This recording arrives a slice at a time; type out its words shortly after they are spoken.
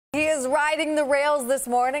is riding the rails this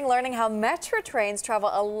morning, learning how Metra trains travel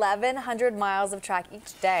 1,100 miles of track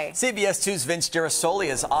each day. CBS 2's Vince Gerasole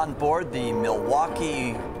is on board the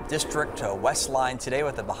Milwaukee District West Line today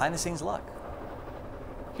with a behind-the-scenes look.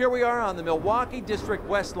 Here we are on the Milwaukee District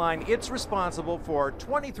West Line. It's responsible for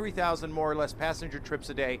 23,000 more or less passenger trips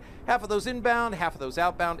a day. Half of those inbound, half of those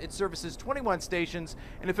outbound. It services 21 stations,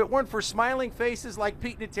 and if it weren't for smiling faces like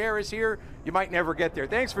Pete Natera is here, you might never get there.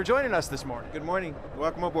 Thanks for joining us this morning. Good morning.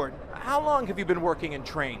 Welcome aboard. How long have you been working in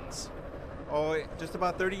trains? Oh, just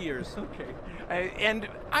about 30 years. Okay. And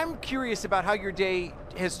I'm curious about how your day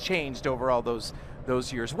has changed over all those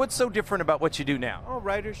years. What's so different about what you do now? Oh,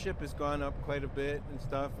 ridership has gone up quite a bit and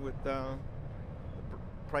stuff with the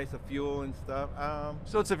price of fuel and stuff.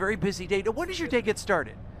 So it's a very busy day. When does your day get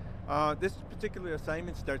started? This particular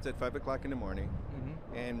assignment starts at 5 o'clock in the morning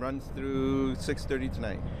and runs through 6:30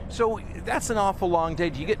 tonight. So that's an awful long day.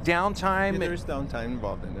 Do you get downtime? Yeah, there's downtime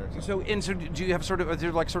involved in there. So do you have sort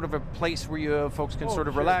of a place where you folks can sort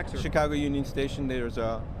of relax? Chicago Union Station, there's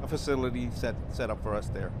a facility set up for us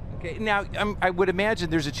there. Okay. Now, I would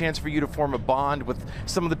imagine there's a chance for you to form a bond with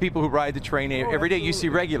some of the people who ride the train every day. Absolutely. You see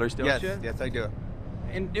regulars, don't you? Yes, I do.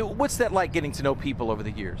 And what's that like, getting to know people over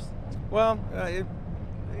the years? Well,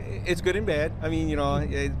 it's good and bad. I mean,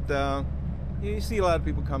 you see a lot of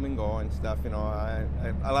people come and go and stuff.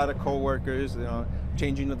 A lot of co-workers,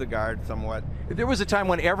 changing of the guard somewhat. There was a time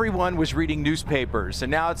when everyone was reading newspapers, and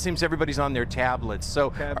now it seems everybody's on their tablets.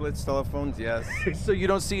 So tablets, telephones, yes. So you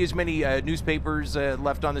don't see as many newspapers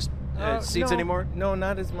left on the seats anymore? No,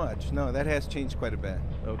 not as much. No, that has changed quite a bit.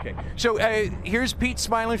 Okay. So here's Pete's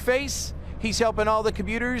smiling face. He's helping all the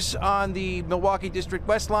commuters on the Milwaukee District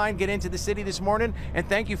West Line get into the city this morning. And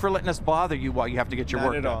thank you for letting us bother you while you have to get your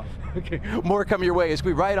work done. Not at all. Okay. More coming your way as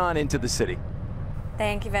we ride on into the city.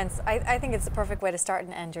 Thank you, Vince. I think it's the perfect way to start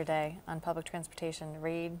and end your day on public transportation.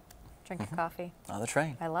 Read, drink your coffee. On the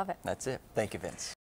train. I love it. That's it. Thank you, Vince.